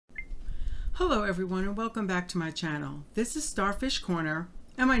Hello everyone and welcome back to my channel. This is Starfish Corner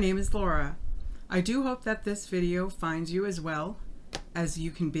and my name is Laura. I do hope that this video finds you as well as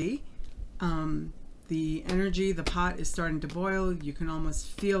you can be. The energy, the pot is starting to boil. You can almost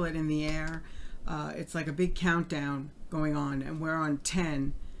feel it in the air. It's like a big countdown going on and we're on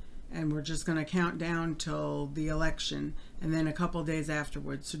 10 and we're just going to count down till the election and then a couple days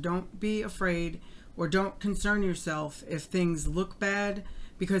afterwards. So don't be afraid or don't concern yourself if things look bad,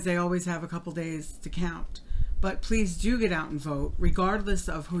 because they always have a couple days to count. But please do get out and vote, regardless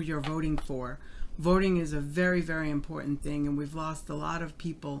of who you're voting for. Voting is a very, very important thing, and we've lost a lot of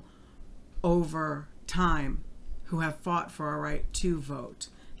people over time who have fought for our right to vote.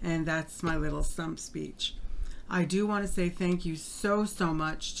 And that's my little stump speech. I do want to say thank you so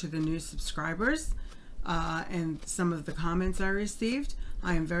much to the new subscribers and some of the comments I received.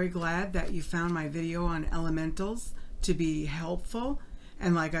 I am very glad that you found my video on elementals to be helpful.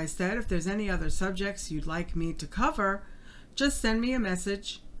 And like I said, if there's any other subjects you'd like me to cover, just send me a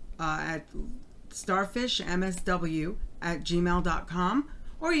message at starfishmsw@gmail.com,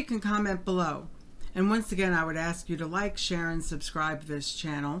 or you can comment below. And once again, I would ask you to like, share, and subscribe to this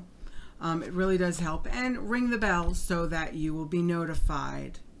channel. It really does help. And ring the bell so that you will be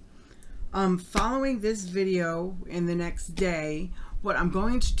notified. Following this video in the next day, what I'm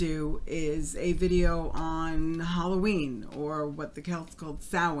going to do is a video on Halloween, or what the Celts called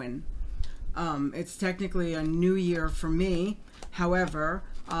Samhain. It's technically a new year for me. However,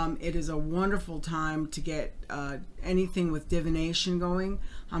 it is a wonderful time to get anything with divination going.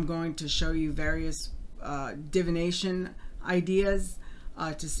 I'm going to show you various divination ideas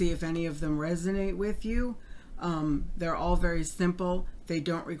to see if any of them resonate with you. They're all very simple. They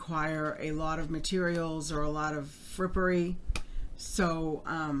don't require a lot of materials or a lot of frippery. So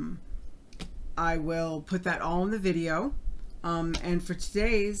I will put that all in the video. And for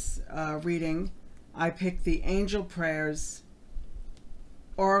today's reading, I picked the Angel Prayers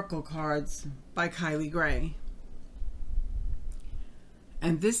Oracle cards by Kylie Gray.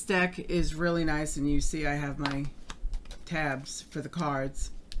 And this deck is really nice, and you see I have my tabs for the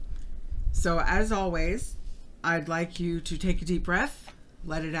cards. So as always, I'd like you to take a deep breath,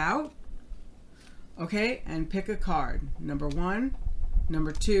 let it out. Okay, and pick a card. Number 1,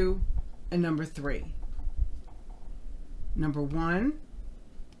 number 2, and number 3. Number 1,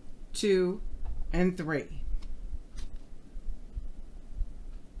 2, and 3.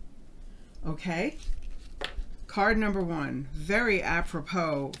 Okay. Card number 1, very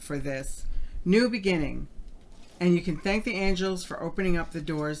apropos for this. New beginning. And you can thank the angels for opening up the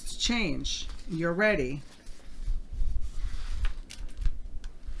doors to change. You're ready.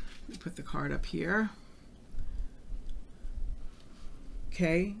 Put the card up here.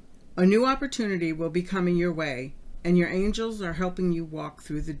 Okay, a new opportunity will be coming your way, and your angels are helping you walk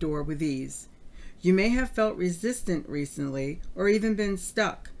through the door with ease. You may have felt resistant recently, or even been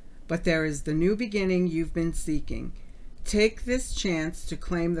stuck, but there is the new beginning you've been seeking. Take this chance to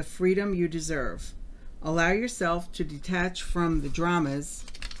claim the freedom you deserve. Allow yourself to detach from the dramas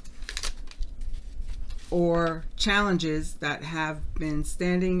or challenges that have been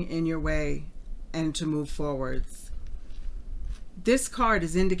standing in your way and to move forwards. This card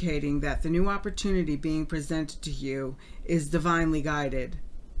is indicating that the new opportunity being presented to you is divinely guided.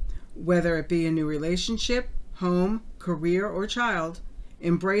 Whether it be a new relationship, home, career, or child,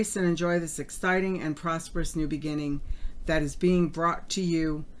 embrace and enjoy this exciting and prosperous new beginning that is being brought to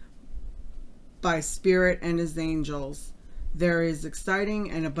you by Spirit and His angels. There is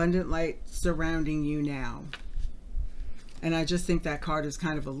exciting and abundant light surrounding you now. And I just think that card is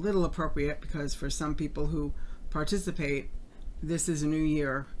kind of a little appropriate, because for some people who participate, this is a new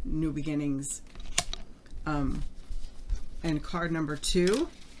year, new beginnings. And card number 2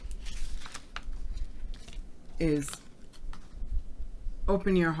 is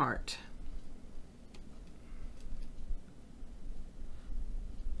open your heart.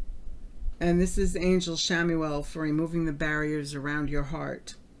 And this is Angel Samuel for removing the barriers around your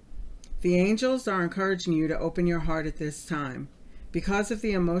heart. The angels are encouraging you to open your heart at this time. Because of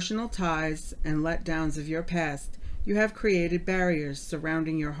the emotional ties and letdowns of your past, you have created barriers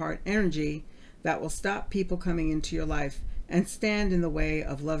surrounding your heart energy that will stop people coming into your life and stand in the way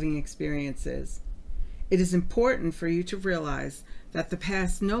of loving experiences. It is important for you to realize that the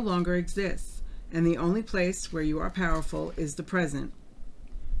past no longer exists, and the only place where you are powerful is the present.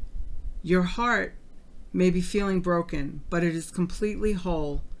 Your heart may be feeling broken, but it is completely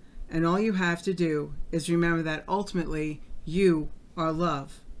whole, and all you have to do is remember that ultimately you are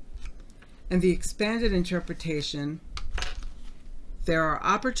love. And the expanded interpretation, there are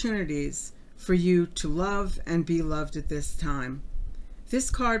opportunities for you to love and be loved at this time. This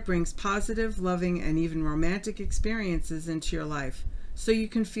card brings positive, loving, and even romantic experiences into your life so you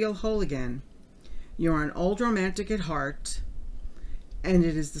can feel whole again. You're an old romantic at heart, and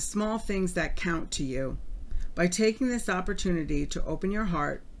it is the small things that count to you. By taking this opportunity to open your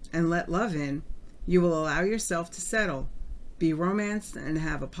heart and let love in, you will allow yourself to settle, be romanced, and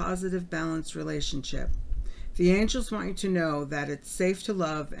have a positive, balanced relationship. The angels want you to know that it's safe to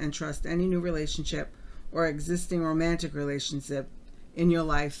love and trust any new relationship or existing romantic relationship in your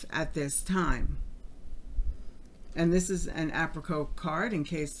life at this time. And this is an apropos card in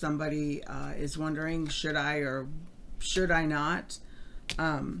case somebody is wondering, should I or should I not?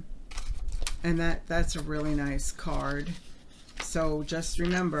 And that's a really nice card. So just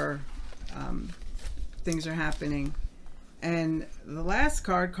remember, things are happening. And the last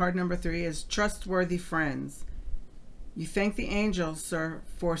card, card number 3, is trustworthy friends. You thank the angels, sir,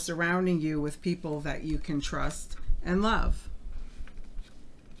 for surrounding you with people that you can trust and love.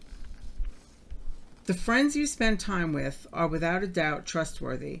 The friends you spend time with are without a doubt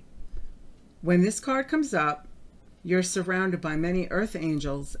trustworthy. When this card comes up, you're surrounded by many earth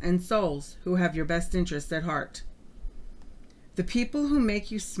angels and souls who have your best interest at heart. The people who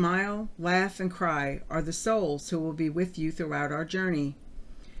make you smile, laugh, and cry are the souls who will be with you throughout our journey.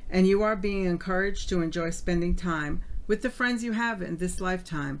 And you are being encouraged to enjoy spending time with the friends you have in this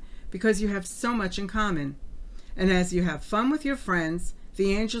lifetime because you have so much in common. And as you have fun with your friends,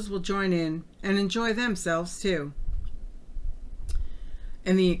 the angels will join in and enjoy themselves too.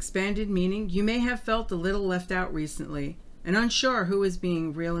 In the expanded meaning, you may have felt a little left out recently and unsure who is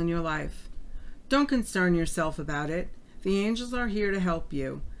being real in your life. Don't concern yourself about it. The angels are here to help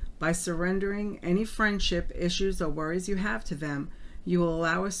you. By surrendering any friendship, issues, or worries you have to them, you will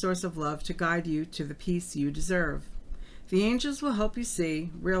allow a source of love to guide you to the peace you deserve. The angels will help you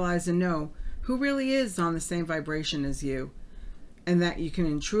see, realize, and know who really is on the same vibration as you, and that you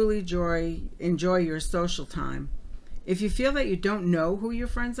can truly enjoy your social time. If you feel that you don't know who your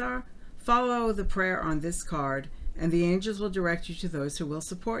friends are, follow the prayer on this card, and the angels will direct you to those who will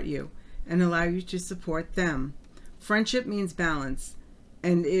support you and allow you to support them. Friendship means balance,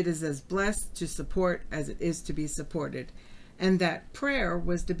 and it is as blessed to support as it is to be supported. And that prayer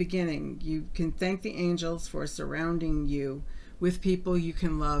was the beginning. You can thank the angels for surrounding you with people you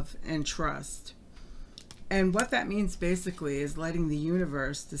can love and trust. And what that means basically is letting the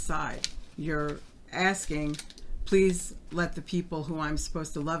universe decide. You're asking, please let the people who I'm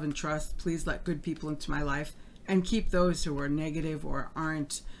supposed to love and trust, please let good people into my life, and keep those who are negative or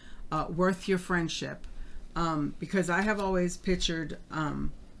aren't worth your friendship. Because I have always pictured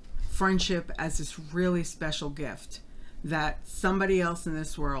friendship as this really special gift that somebody else in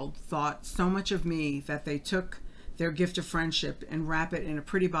this world thought so much of me that they took their gift of friendship and wrap it in a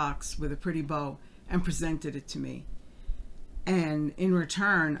pretty box with a pretty bow and presented it to me. And in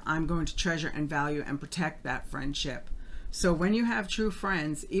return, I'm going to treasure and value and protect that friendship. So when you have true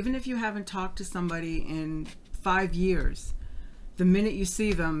friends, even if you haven't talked to somebody in 5 years, the minute you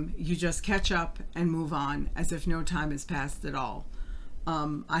see them, you just catch up and move on as if no time has passed at all.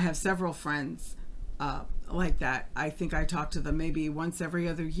 I have several friends like that. I think I talk to them maybe once every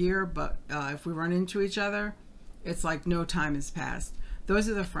other year, but if we run into each other, it's like no time has passed. Those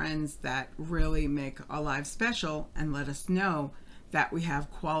are the friends that really make our lives special and let us know that we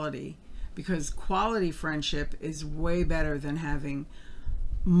have quality, because quality friendship is way better than having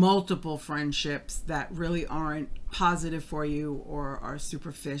multiple friendships that really aren't positive for you or are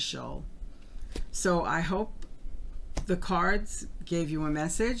superficial. So I hope the cards gave you a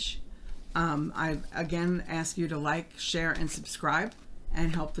message. I again ask you to like, share, and subscribe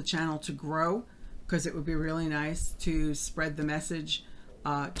and help the channel to grow, because it would be really nice to spread the message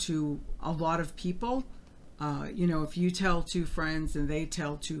to a lot of people. You know, if you tell 2 friends and they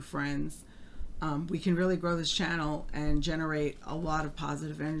tell 2 friends, we can really grow this channel and generate a lot of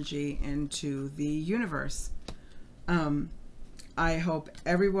positive energy into the universe. I hope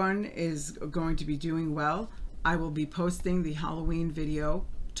everyone is going to be doing well. I will be posting the Halloween video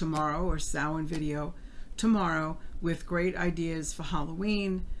tomorrow, or Samhain video tomorrow, with great ideas for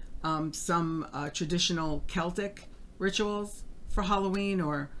Halloween, some traditional Celtic rituals for Halloween,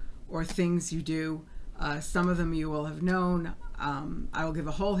 or things you do. Some of them you will have known. I will give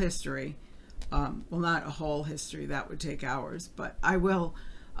a whole history. Well, not a whole history, that would take hours, but I will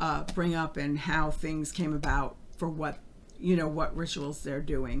bring up and how things came about, for what, you know, what rituals they're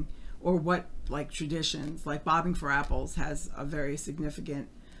doing, or what, like, traditions, like bobbing for apples has a very significant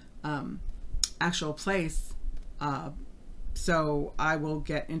actual place. So I will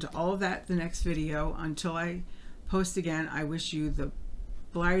get into all of that the next video. Until I post again, I wish you the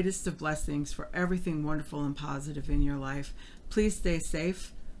brightest of blessings for everything wonderful and positive in your life. Please stay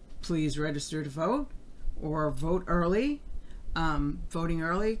safe. Please register to vote or vote early. Voting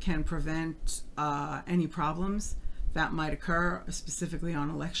early can prevent any problems that might occur, specifically on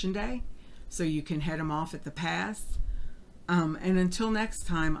election day, so you can head them off at the pass. And until next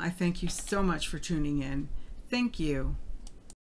time, I thank you so much for tuning in. Thank you.